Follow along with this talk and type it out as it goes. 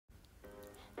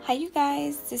Hi you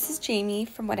guys, this is Jamie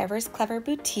from Whatever's Clever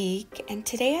Boutique, and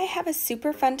today I have a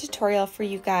super fun tutorial for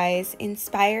you guys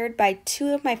inspired by two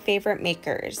of my favorite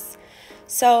makers.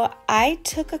 So I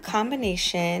took a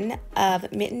combination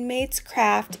of Mitten Maid's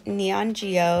Craft Neon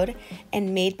Geode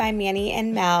and Made by Manny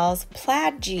and Mal's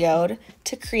Plaid Geode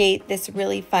to create this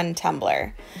really fun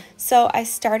tumbler. So I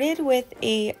started with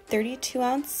a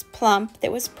 32-ounce plump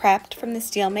that was prepped from the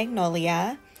Steel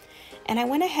Magnolia. And I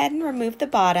went ahead and removed the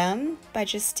bottom by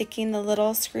just sticking the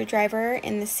little screwdriver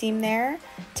in the seam there,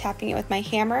 tapping it with my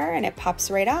hammer, and it pops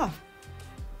right off.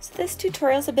 So this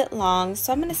tutorial is a bit long,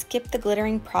 so I'm going to skip the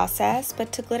glittering process,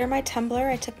 but to glitter my tumbler,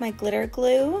 I took my glitter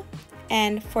glue,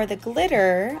 and for the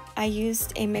glitter, I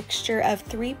used a mixture of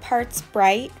 3 parts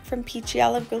Bright from Peachy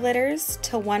Olive Glitters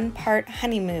to 1 part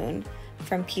Honeymoon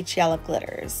from Peachy Olive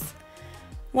Glitters.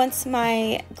 Once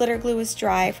my glitter glue was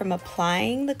dry from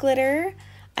applying the glitter,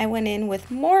 I went in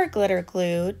with more glitter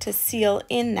glue to seal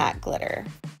in that glitter.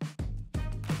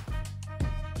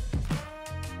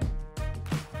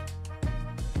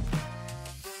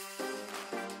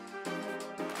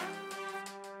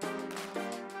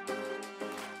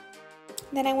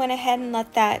 Then I went ahead and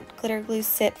let that glitter glue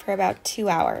sit for about 2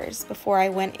 hours before I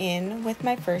went in with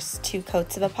my first 2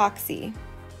 coats of epoxy.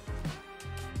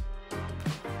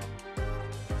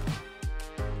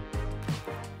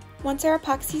 Once our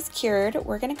epoxy is cured,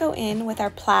 we're going to go in with our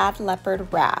Plaid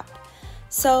Leopard wrap.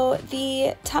 So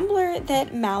the tumbler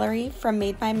that Mallory from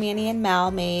Made by Manny and Mal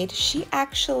made, she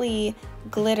actually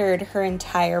glittered her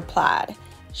entire plaid.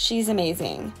 She's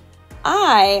amazing.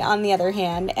 I, on the other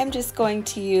hand, am just going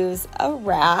to use a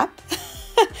wrap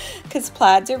because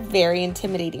plaids are very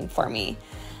intimidating for me.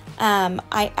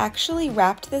 I actually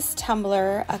wrapped this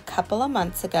tumbler a couple of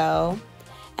months ago,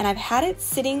 and I've had it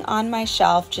sitting on my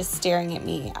shelf just staring at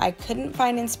me. I couldn't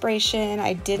find inspiration.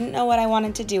 I didn't know what I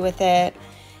wanted to do with it.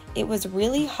 It was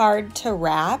really hard to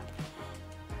wrap.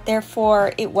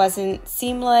 Therefore, it wasn't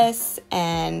seamless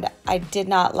and I did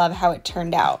not love how it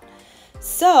turned out.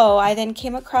 So I then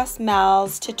came across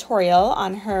Mal's tutorial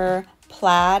on her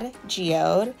Plaid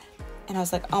Geode and I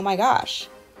was like, oh my gosh,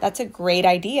 that's a great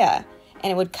idea.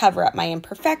 And it would cover up my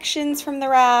imperfections from the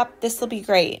wrap. This will be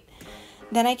great.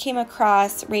 Then I came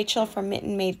across Rachel from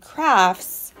Mitten Maid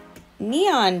Crafts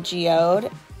Neon Geode,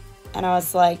 and I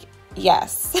was like,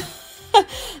 yes,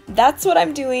 that's what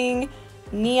I'm doing.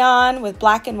 Neon with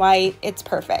black and white, it's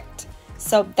perfect.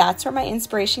 So that's where my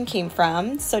inspiration came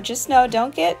from. So just know,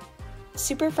 don't get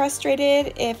super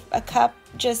frustrated if a cup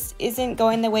just isn't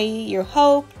going the way you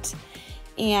hoped,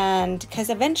 and because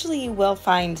eventually you will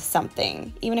find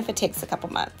something, even if it takes a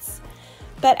couple months.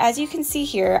 But as you can see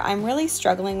here, I'm really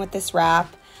struggling with this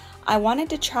wrap. I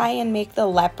wanted to try and make the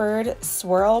leopard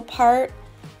swirl part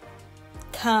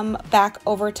come back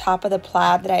over top of the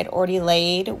plaid that I had already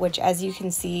laid, which as you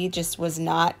can see just was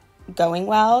not going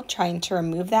well, trying to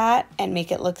remove that and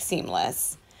make it look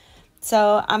seamless.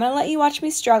 So I'm gonna let you watch me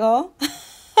struggle.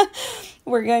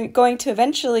 We're going to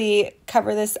eventually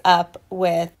cover this up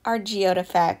with our geode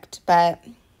effect, but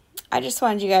I just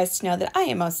wanted you guys to know that I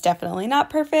am most definitely not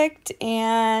perfect,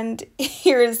 and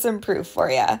here is some proof for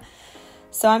you.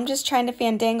 So I'm just trying to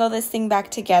fandangle this thing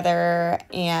back together,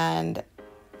 and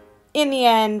in the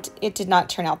end, it did not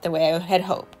turn out the way I had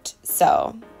hoped.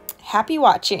 So happy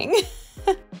watching.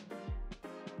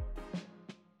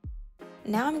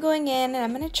 Now I'm going in and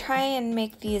I'm going to try and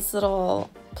make these little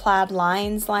plaid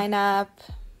lines line up.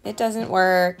 It doesn't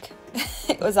work.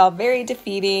 It was all very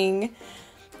defeating.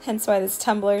 Hence why this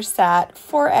tumbler sat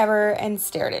forever and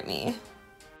stared at me.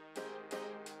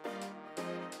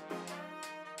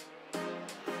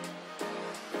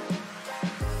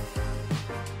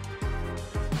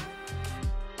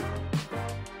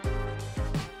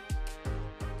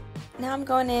 Now I'm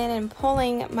going in and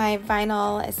pulling my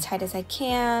vinyl as tight as I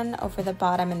can over the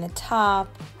bottom and the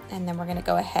top, and then we're going to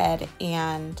go ahead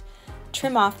and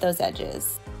trim off those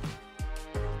edges.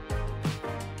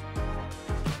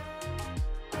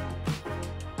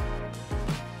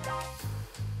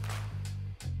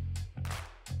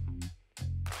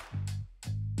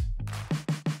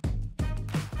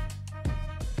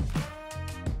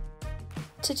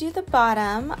 To do the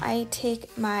bottom, I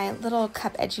take my little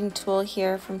cup edging tool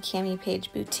here from Cami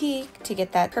Page Boutique to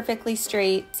get that perfectly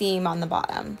straight seam on the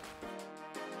bottom.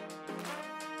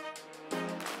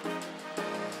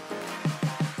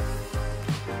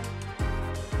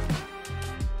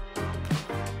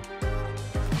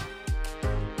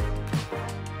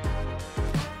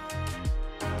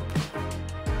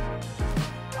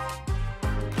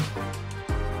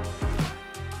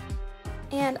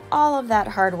 And all of that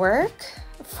hard work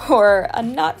for a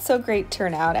not so great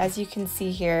turnout. As you can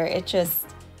see here, it just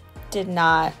did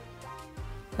not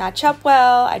match up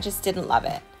well. I just didn't love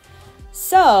it.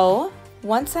 So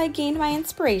once I gained my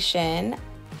inspiration,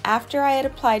 after I had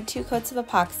applied 2 coats of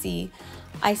epoxy,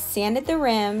 I sanded the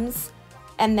rims,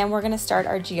 and then we're gonna start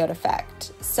our geode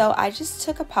effect. So I just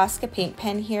took a Posca paint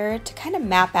pen here to kind of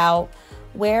map out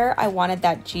where I wanted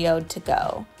that geode to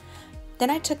go. Then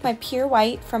I took my pure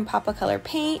white from Papa Color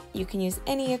Paint. You can use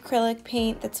any acrylic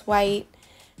paint that's white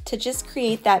to just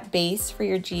create that base for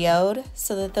your geode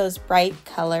so that those bright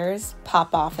colors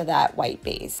pop off of that white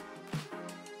base.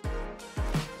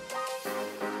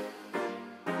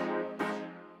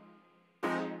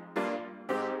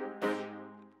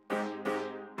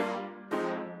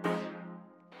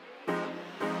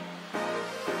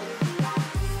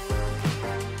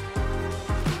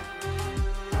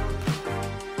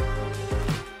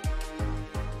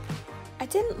 I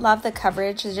didn't love the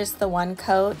coverage of just the 1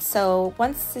 coat, so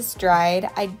once this dried,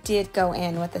 I did go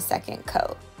in with a 2nd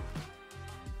coat.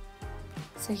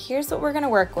 So here's what we're gonna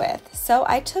work with. So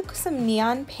I took some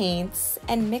neon paints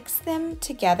and mixed them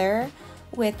together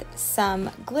with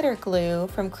some glitter glue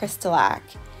from Crystalac.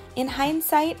 In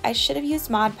hindsight, I should have used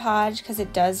Mod Podge because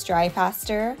it does dry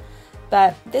faster,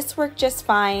 but this worked just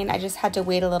fine. I just had to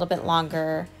wait a little bit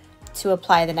longer to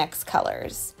apply the next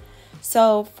colors.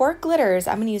 So for glitters,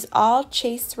 I'm gonna use all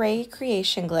Chase Ray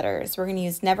Creation glitters. We're gonna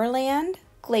use Neverland,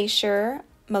 Glacier,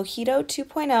 Mojito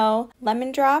 2.0,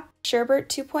 Lemon Drop, Sherbet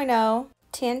 2.0,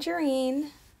 Tangerine,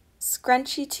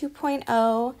 Scrunchy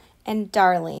 2.0, and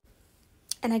Darling.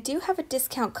 And I do have a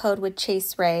discount code with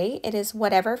Chase Ray. It is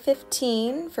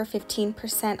whatever15 for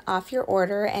 15% off your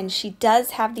order, and she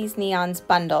does have these neons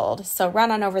bundled, so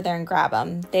run on over there and grab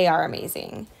them. They are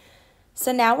amazing.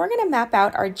 So now we're gonna map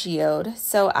out our geode.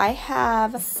 So I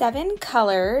have 7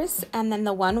 colors and then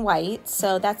the 1 white.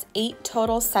 So that's 8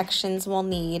 total sections we'll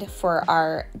need for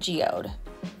our geode.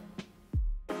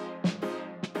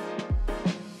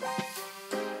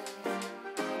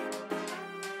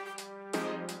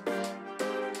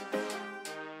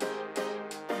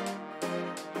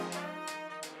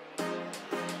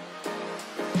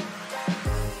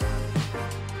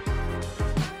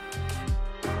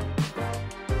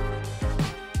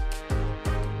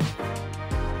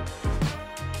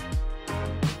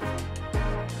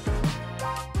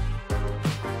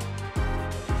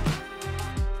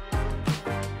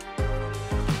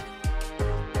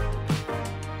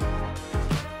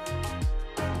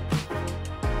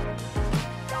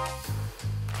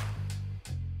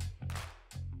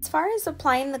 As far as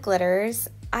applying the glitters,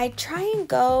 I try and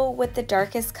go with the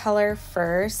darkest color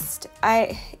first.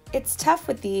 It's tough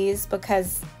with these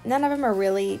because none of them are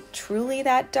really truly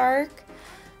that dark,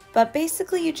 but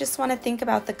basically you just want to think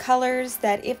about the colors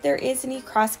that if there is any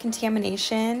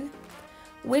cross-contamination,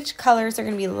 which colors are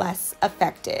going to be less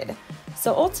affected.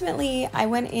 So ultimately I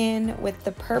went in with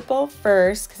the purple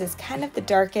first because it's kind of the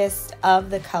darkest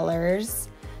of the colors,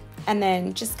 and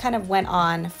then just kind of went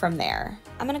on from there.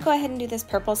 I'm gonna go ahead and do this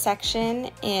purple section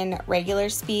in regular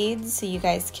speed so you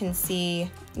guys can see,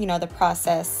 you know, the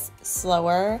process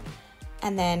slower.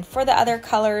 And then for the other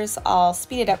colors, I'll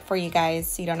speed it up for you guys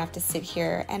so you don't have to sit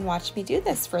here and watch me do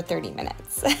this for 30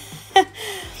 minutes.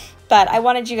 But I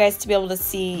wanted you guys to be able to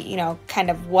see, you know,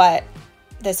 kind of what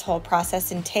this whole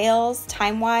process entails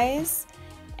time-wise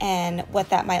and what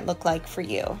that might look like for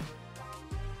you.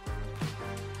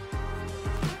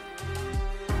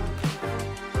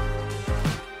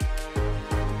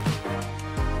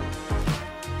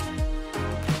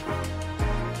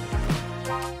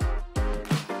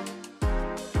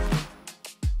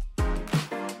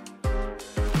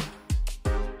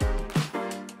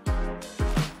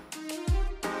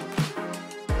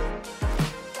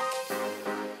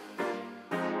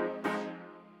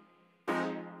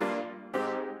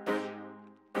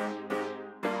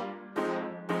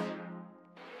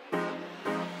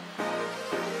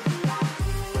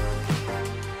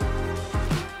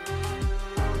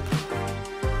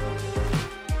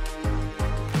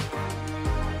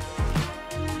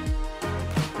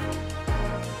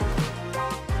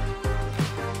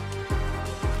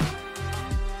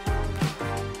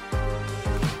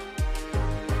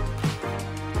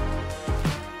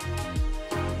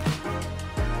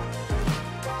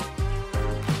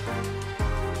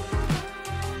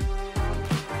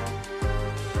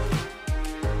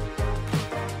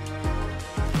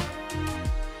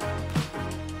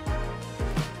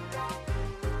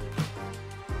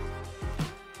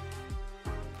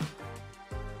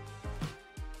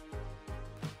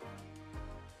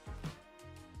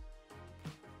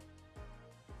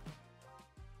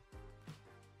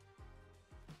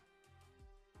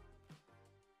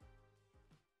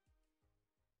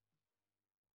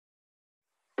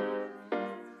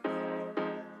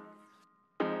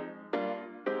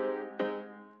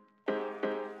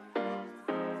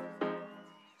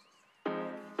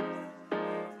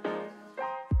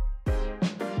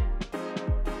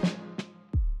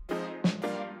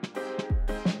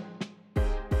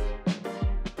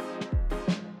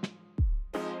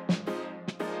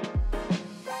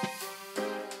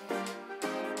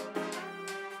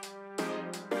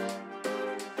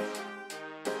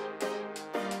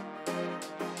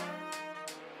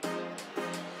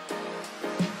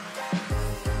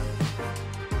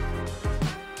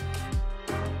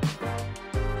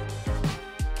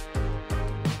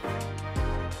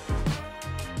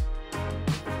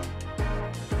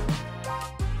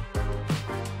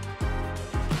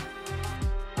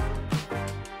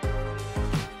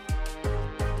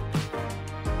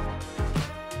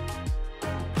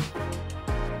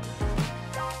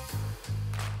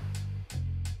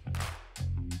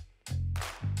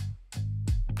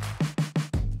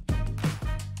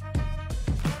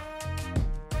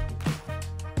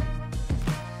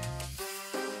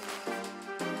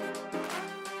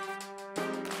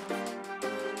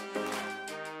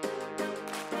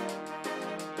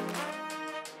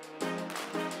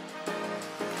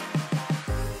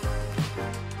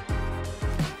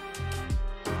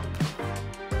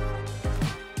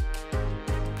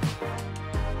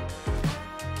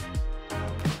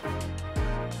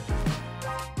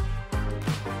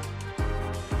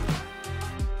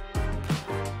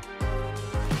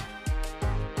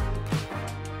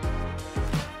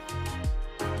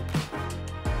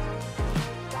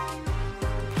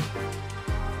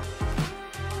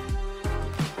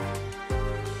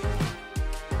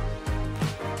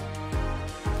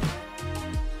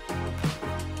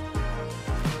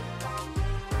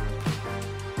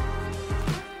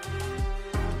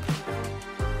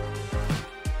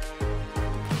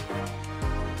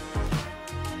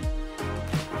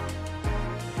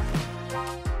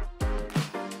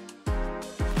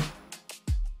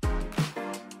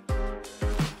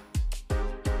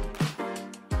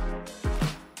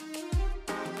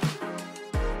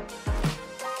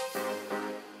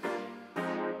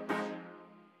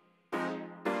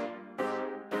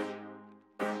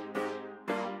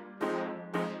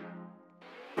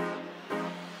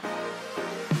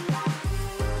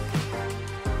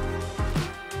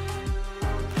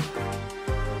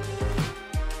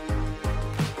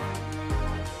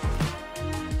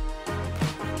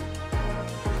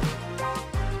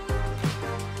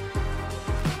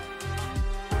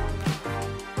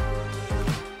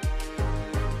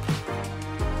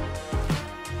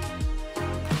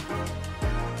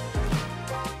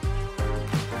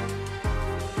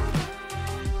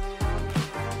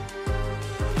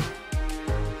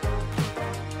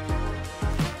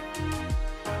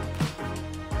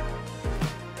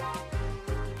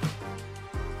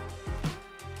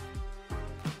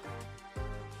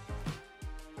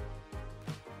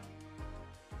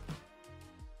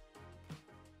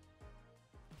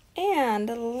 And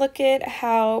look at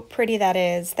how pretty that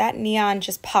is. That neon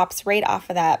just pops right off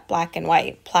of that black and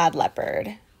white Plaid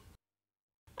Leopard.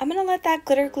 I'm going to let that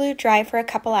glitter glue dry for a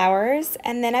couple hours,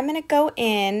 and then I'm going to go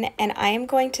in and I am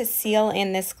going to seal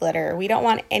in this glitter. We don't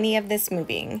want any of this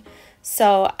moving.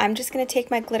 So I'm just going to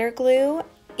take my glitter glue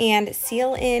and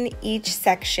seal in each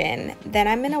section. Then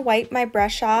I'm going to wipe my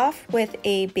brush off with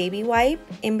a baby wipe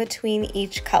in between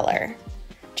each color,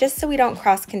 just so we don't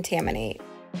cross-contaminate.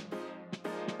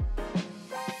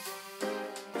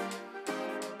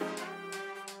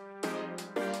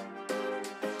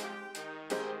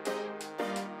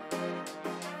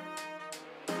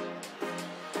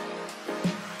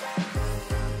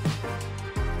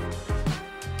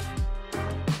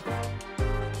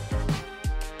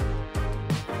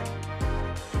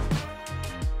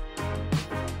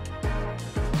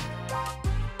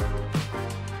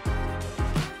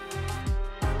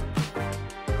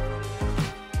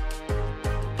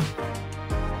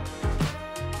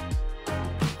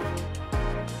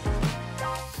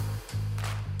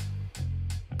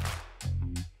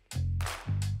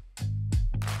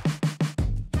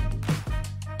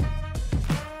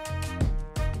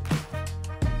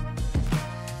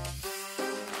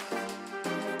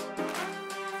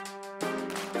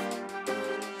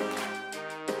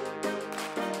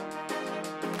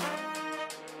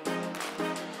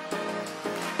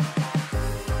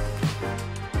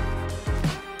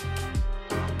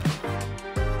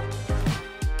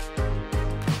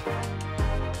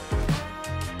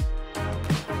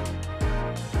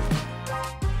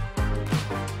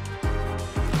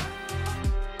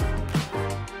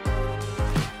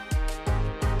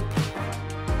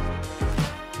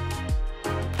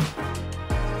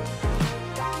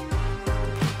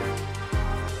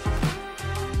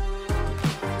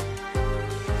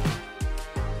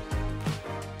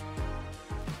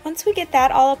 Once we get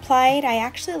that all applied, I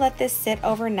actually let this sit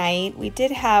overnight. We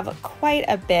did have quite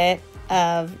a bit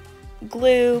of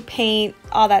glue, paint,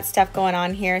 all that stuff going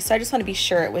on here, so I just want to be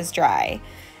sure it was dry.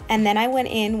 And then I went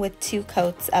in with 2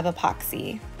 coats of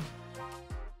epoxy.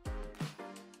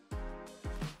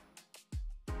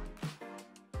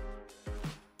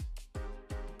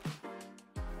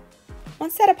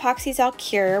 Once that epoxy's all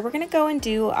cure, we're going to go and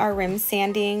do our rim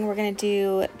sanding. We're going to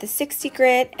do the 60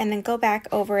 grit and then go back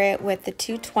over it with the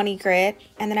 220 grit.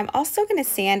 And then I'm also going to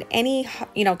sand any,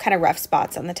 kind of rough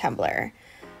spots on the tumbler.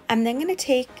 I'm then going to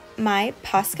take my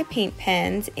Posca paint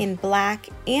pens in black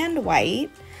and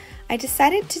white. I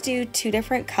decided to do 2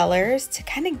 different colors to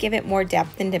kind of give it more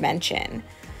depth and dimension.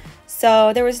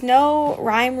 So there was no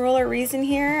rhyme, rule, or reason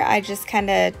here. I just kind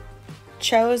of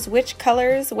chose which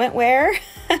colors went where.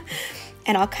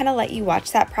 And I'll kind of let you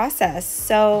watch that process.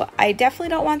 So I definitely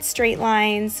don't want straight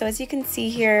lines. So as you can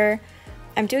see here,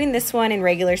 I'm doing this one in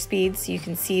regular speed so you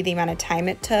can see the amount of time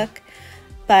it took.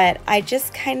 But I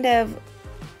just kind of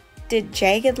did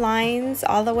jagged lines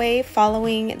all the way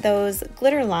following those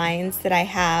glitter lines that I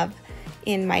have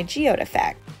in my Geode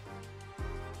effect.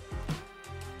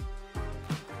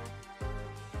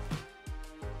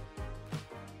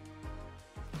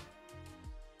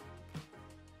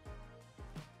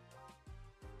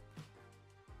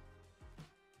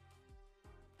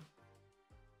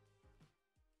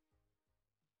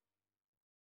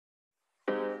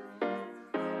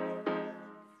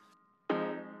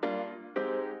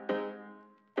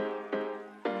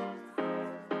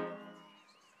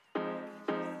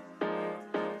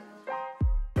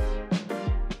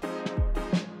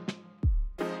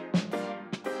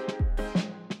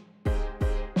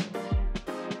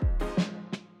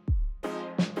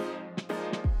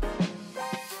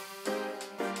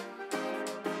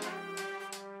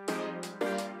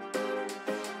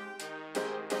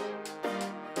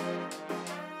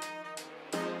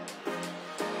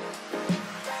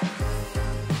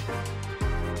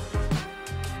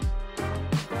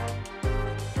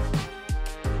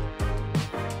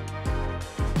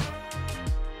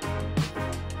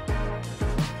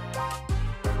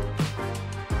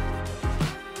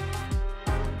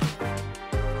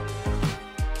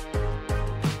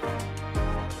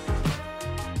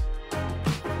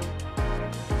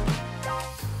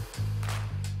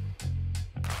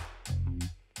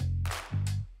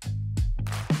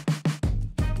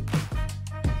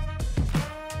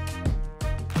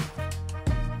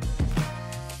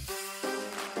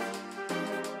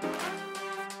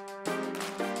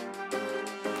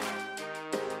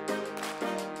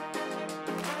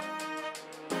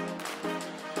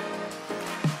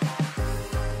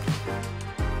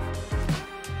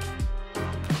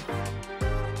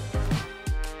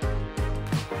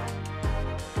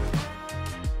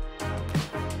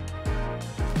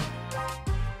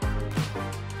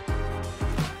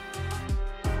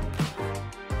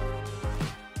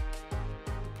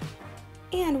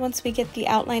 And once we get the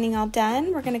outlining all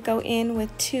done, we're going to go in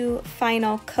with 2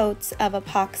 final coats of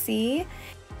epoxy.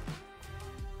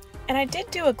 And I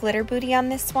did do a glitter booty on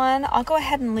this one. I'll go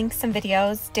ahead and link some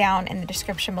videos down in the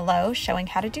description below showing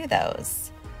how to do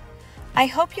those. I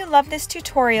hope you love this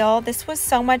tutorial. This was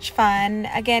so much fun.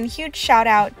 Again, huge shout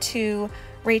out to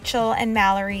Rachel and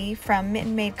Mallory from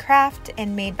Mitten Made Craft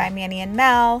and Made by Manny and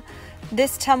Mal.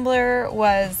 This tumbler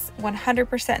was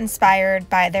 100% inspired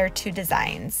by their 2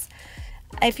 designs.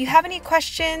 If you have any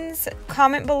questions,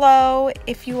 comment below.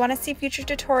 If you want to see future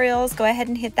tutorials, go ahead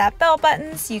and hit that bell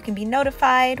button so you can be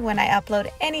notified when I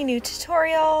upload any new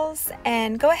tutorials.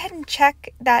 And go ahead and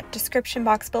check that description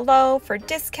box below for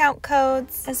discount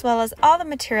codes, as well as all the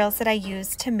materials that I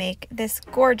use to make this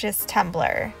gorgeous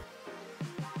tumbler.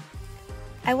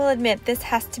 I will admit this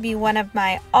has to be one of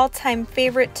my all-time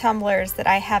favorite tumblers that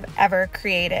I have ever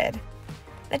created.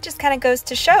 That just kind of goes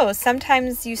to show,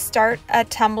 sometimes you start a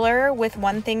tumbler with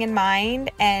one thing in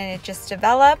mind and it just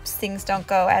develops, things don't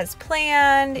go as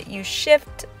planned, you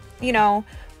shift,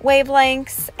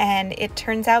 wavelengths, and it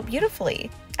turns out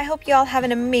beautifully. I hope you all have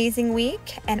an amazing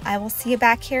week, and I will see you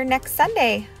back here next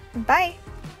Sunday. Bye!